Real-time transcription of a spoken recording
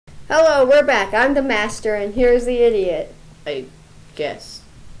Hello, we're back. I'm the master, and here's the idiot. I guess.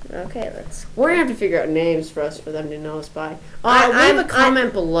 Okay, let's... We're gonna have to figure out names for them to know us by. Leave a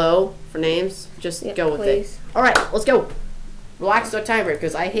comment below for names. Just go with it. Alright, let's go. Relax our timer,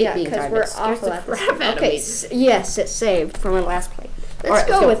 because I hate being timed. Because we're awful at this. Okay, yes, it's saved from our last play. Let's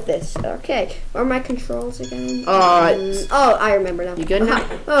go with this. Okay, what are my controls again? Oh, I remember now. You good now?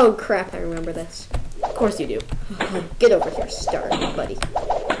 Oh, crap, I remember this. Of course you do. Get over here, star, buddy.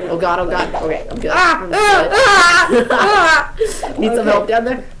 Oh god, oh god. Okay, I'm good. Need some help down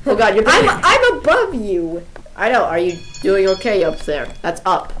there? Oh god, you're I'm above you. I know. Are you doing okay up there? That's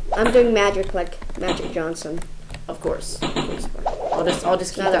up. I'm doing magic like Magic Johnson. Of course. I'll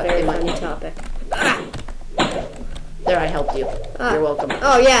just keep Not that a very in mind. funny topic. There, I helped you. You're welcome.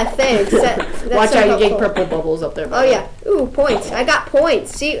 Oh yeah, thanks. That's Watch so out, helpful. you get purple bubbles up there. Oh yeah. Ooh, points. I got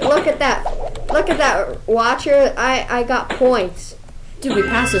points. See, look at that. Look at that, Watcher. I got points. Dude, we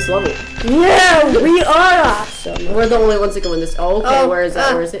passed this level. Yeah, we are awesome. We're the only ones that go in this. Oh, okay, where is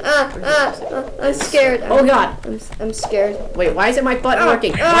that? Where is it? I'm scared. Oh god. I'm scared. Wait, why isn't my button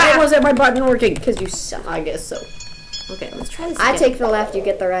working? Why wasn't my button working? Because you suck. I guess so. Okay, let's try this again. I take the left, you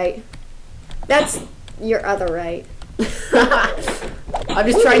get the right. That's your other right. I'm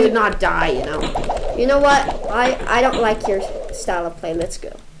just trying to not die, you know. You know what? I don't like your style of play. Let's go.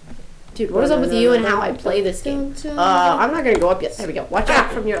 Dude, what is up with you and how I play this game? I'm not gonna go up yet. There we go. Watch out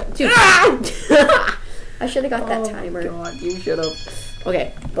from your... Dude. I should have got that timer. Oh god, you should have.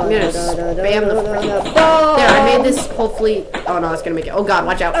 Okay, I'm gonna spam the freaking... There, I made this, hopefully... Oh no, it's gonna make it. Oh god,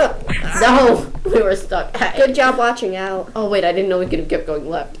 watch out. No, we were stuck. Good job watching out. Oh wait, I didn't know we could have kept going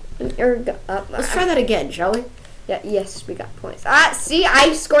left. Let's try that again, shall we? Yeah, yes, we got points. See,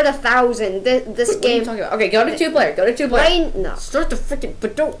 I scored 1,000. This game. What are you talking about? Okay, go to 2-player. Go to 2-player. No. Start the freaking...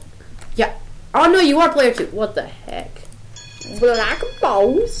 But don't... Yeah. Oh no, you are player 2. What the heck? Black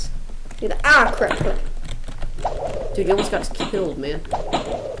balls. Crap. Dude, you almost got us killed, man.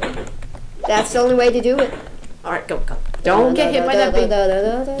 That's the only way to do it. Alright, go. Don't get hit by that big...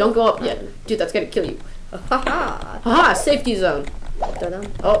 Don't go up yet. Dude, that's gonna kill you. Haha, safety zone.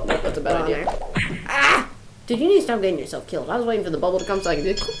 Oh, no, that's a bad idea. Dude, you need to stop getting yourself killed. I was waiting for the bubble to come so I could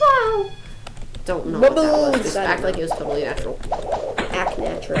do wow. Don't know what that was. Just act like it was totally natural. Act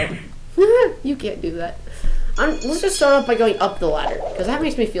natural. You can't do that. Let's just start off by going up the ladder, because that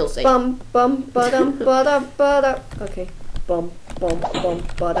makes me feel safe. Okay.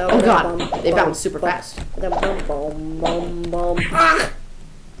 Oh god, they bounce super fast.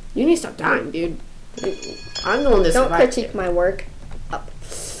 You need to stop dying, dude. I'm going this way. Don't critique my work. Up.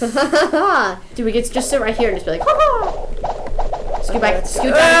 Dude, we could just sit right here and just be like, scoot back,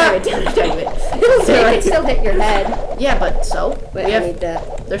 scoot down a tiny bit. They can still hit your head. Yeah, but so? Wait, I need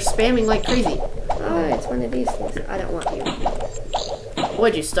that. They're spamming like crazy. Oh, it's one of these things. I don't want you.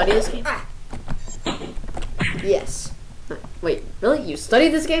 What, did you study this game? Yes. Wait, really? You studied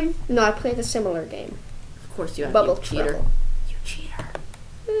this game? No, I played a similar game. Of course you have. Bubble you cheater. Trouble. You cheater.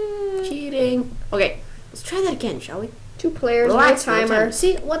 Cheating. Okay, let's try that again, shall we? 2 players, Relax, no timer.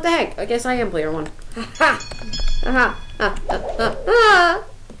 See, what the heck? I guess I am player 1.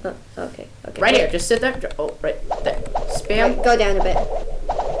 Okay. Right here, just sit there. Oh, right there. Spam. Wait, go down a bit.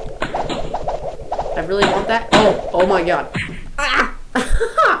 I really want that. Oh my god.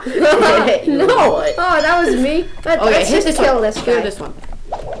 No. Oh, that was me. Let's just kill this guy. Kill this one.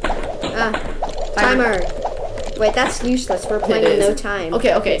 Timer. Wait, that's useless. We're playing in no time.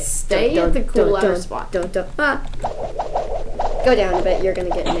 Okay. Stay at the cool ladder spot. Go down a bit. You're gonna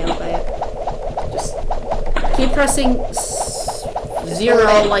get nailed by it. Just keep pressing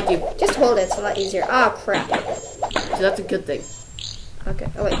 0 like you. Just hold it. It's a lot easier. Oh crap. So that's a good thing. Okay.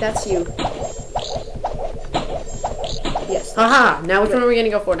 Oh wait, that's you. Yes. Haha. Now which one are we gonna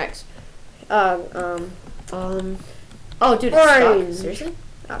go for next? Oh, dude, it's stuck. Seriously?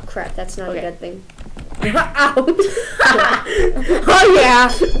 Oh crap. That's not a good thing. Out. Oh yeah.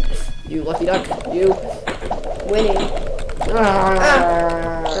 You lucky duck. You winning.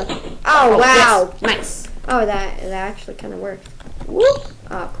 Oh wow. Yes. Nice. Oh, that actually kind of worked. Whoop.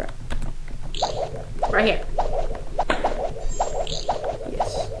 Oh crap. Right here.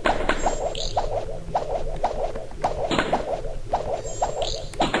 Yes.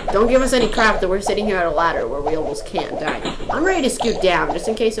 Don't give us any crap that we're sitting here at a ladder where we almost can't die. I'm ready to scoot down just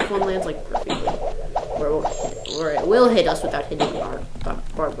in case if one lands like perfectly. Where it will hit us without hitting our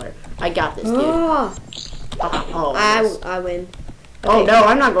barbed wire. I got this, dude. Oh, I win. Okay. Oh no,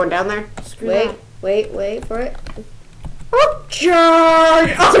 I'm not going down there. Screw that. Wait for it. Oh,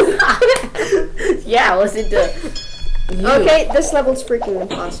 charge! Oh. Yeah, listen to you. Okay, this level's freaking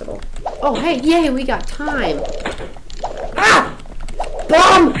impossible. Oh, hey, yay, we got time. Ah!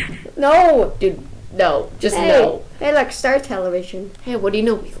 Bomb! No. Dude, no. Just hey. no. Hey, look, Star Television. Hey, what do you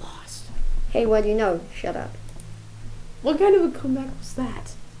know? We lost. Hey, what do you know? Shut up. What kind of a comeback was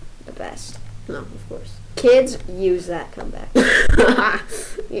that? The best. No, of course. Kids use that comeback.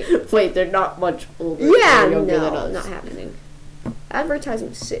 Wait, they're not much older. Yeah, than no, us. not happening.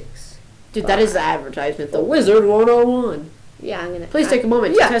 Advertising 6. Dude, that is the advertisement. The Wizard 101. Yeah, I'm gonna. Please take a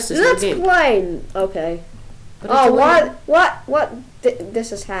moment to test this let's game. play. Okay. Oh, what?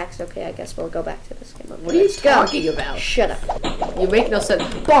 This is hacks. Okay, I guess we'll go back to this game. What are you talking about? Shut up. You make no sense.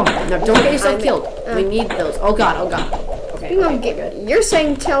 Boom! Now don't get yourself killed. We need those. Oh god, oh god. Okay, good. You're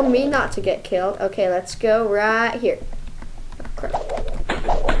saying tell me not to get killed. Okay, let's go right here. Oh, crap.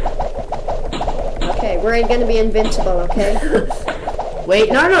 Okay, we're gonna be invincible, okay?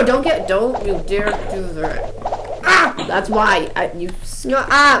 Wait, no, don't you dare do that. Ah! That's why I'm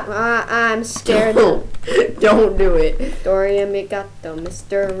scared. Don't do it. Doria Migato,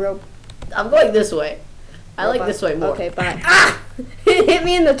 Mr. Rope. I'm going this way. I like this way more. Okay, bye. Ah! It hit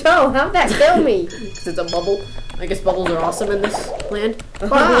me in the toe. How'd that kill me? Because it's a bubble. I guess bubbles are awesome in this land.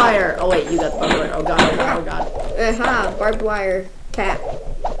 Barbed wire. Oh wait, you got the barbed wire. Oh god, oh god, oh god. Aha, barbed wire. Cat.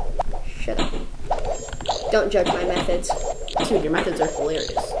 Shut up. Don't judge my methods. Dude, your methods are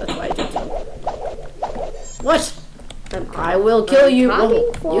hilarious. That's why I judge them. What? I will kill you.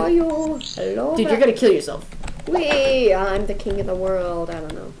 Coming for you. Hello. Dude, you're gonna kill yourself. I'm the king of the world. I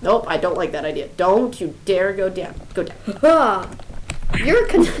don't know. Nope, I don't like that idea. Don't you dare go down. Go down. You're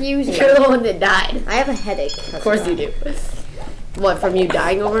confusing. You're the one that died. I have a headache. Of course you do. What, from you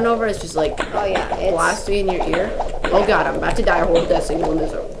dying over and over? It's just like blasting in your ear? Oh god, I'm about to die a horrible death single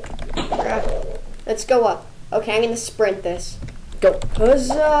miserable. Let's go up. Okay, I'm gonna sprint this. Go.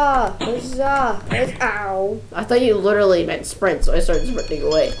 Huzzah! Huzzah! Ow! I thought you literally meant sprint, so I started sprinting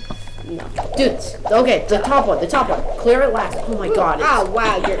away. No. Dude, okay, the top one. Clear it last. Oh my god. Oh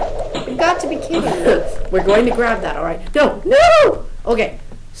wow, you've got to be kidding me. We're going to grab that, alright? No! Okay,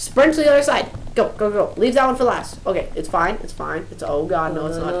 sprint to the other side. Go. Leave that one for last. Okay, it's fine. It's oh god, no,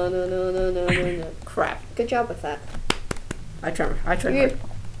 it's not. No. Crap. Good job with that. I tried hard.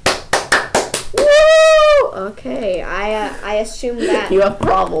 Woo! Okay, I assume that you have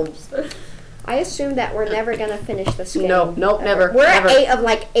problems. I assume that we're never gonna finish this game. Nope, never. We're never. at 8 of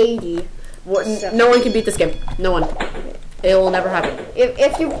like 80. So. No one can beat this game. No one. It will never happen.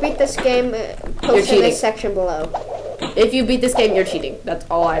 If you beat this game, post in the section below. If you beat this game, you're cheating. That's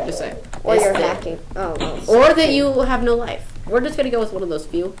all I have to say. Or you're hacking. Oh, no. Or that you have no life. We're just gonna go with one of those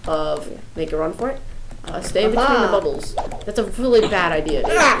few of make a run for it. Stay between the bubbles. That's a really bad idea,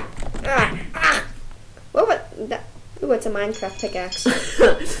 dude. What was that? Ooh, it's a Minecraft pickaxe.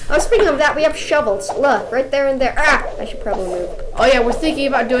 Oh, speaking of that, we have shovels. Look, right there and there. I should probably move. Oh yeah, we're thinking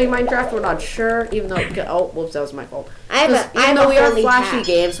about doing Minecraft. We're not sure, even though whoops, that was my fault. Even though we are Flashy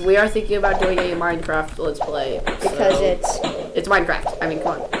Games, we are thinking about doing a Minecraft Let's Play. Because it's Minecraft. I mean,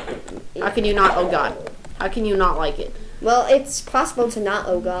 come on. How can you not? Oh god. How can you not like it? Well, it's possible to not.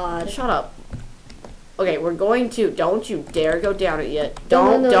 Oh god. Shut up. Okay, we're going to. Don't you dare go down it yet.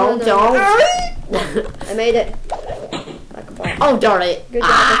 Don't. I made it. Like a ball. Oh darn it! Good job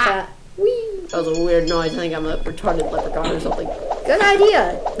with that. Whee. That was a weird noise. I think I'm a retarded leprechaun or something. Good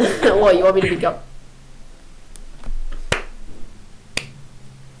idea. What, you want me to become?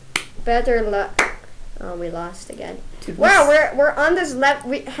 Better luck. Oh, we lost again. Dude, wow, we're on this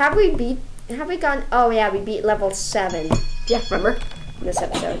level. Have we gone? Oh yeah, we beat level 7. Yeah, remember in this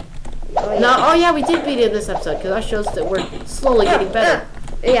episode. Oh, yeah. No, oh yeah, we did beat it in this episode because that shows that we're slowly getting better.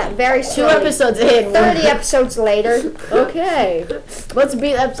 Yeah, very slowly. 2 episodes in. 30 episodes later. Okay. Let's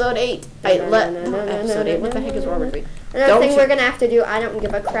beat episode 8. Episode 8. What the heck is wrong with me? Another thing we're gonna have to do. I don't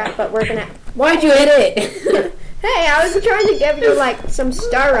give a crap, but we're gonna. Why'd you hit it? Hey, I was trying to give you like some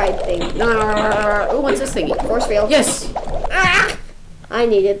star ride thing. No. Oh, what's this thingy? Force field. Yes. Ah! I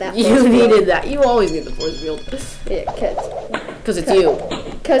needed that. You needed that. You always need the force field. Yeah, because it's you.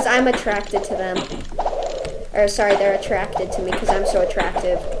 Because I'm attracted to them. Or sorry, they're attracted to me because I'm so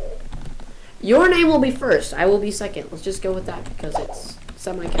attractive. Your name will be first. I will be second. Let's just go with that because it's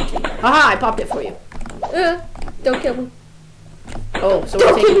semi-catchy. Haha, I popped it for you. Don't kill me. Oh, so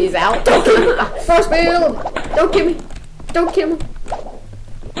we're taking these out? Don't kill me. Force field. Don't kill me. Don't kill me.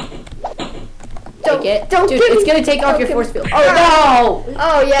 Don't kill me. It's gonna take off your force field. Oh no!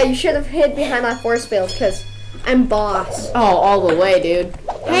 Oh yeah, you should have hid behind my force field because I'm boss. Oh, all the way, dude.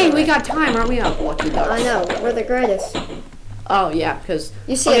 Hey, we got time, aren't we? Up, lucky ducks. I know, we're the greatest. Oh yeah, because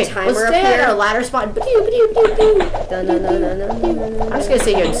you see a timer let's up stay here. At our ladder spot. I'm just gonna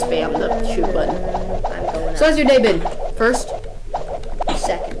sit here and spam the shoot button. I'm going. So how's your day been? First?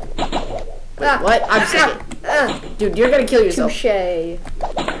 Second. Wait, what? I'm second. Dude, you're gonna kill yourself. Touché.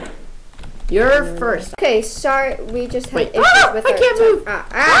 You're first. Okay, sorry, we just had issues with I can't move.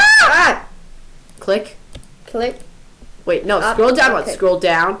 Click. Click. Wait, no, scroll down once. Scroll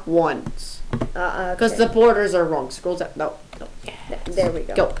down once. Because the borders are wrong. Scroll down. No. There we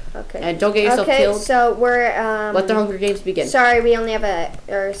go. Go. Okay. And don't get yourself killed. Okay, so we're let the Hunger Games begin. Sorry, we only have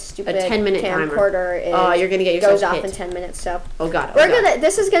our stupid 10-minute camcorder. Oh, you're gonna get yourself goes off hit. in 10 minutes. So. Oh God.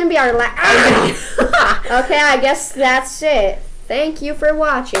 This is gonna be our last. Okay, I guess that's it. Thank you for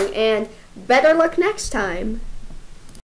watching, and better luck next time.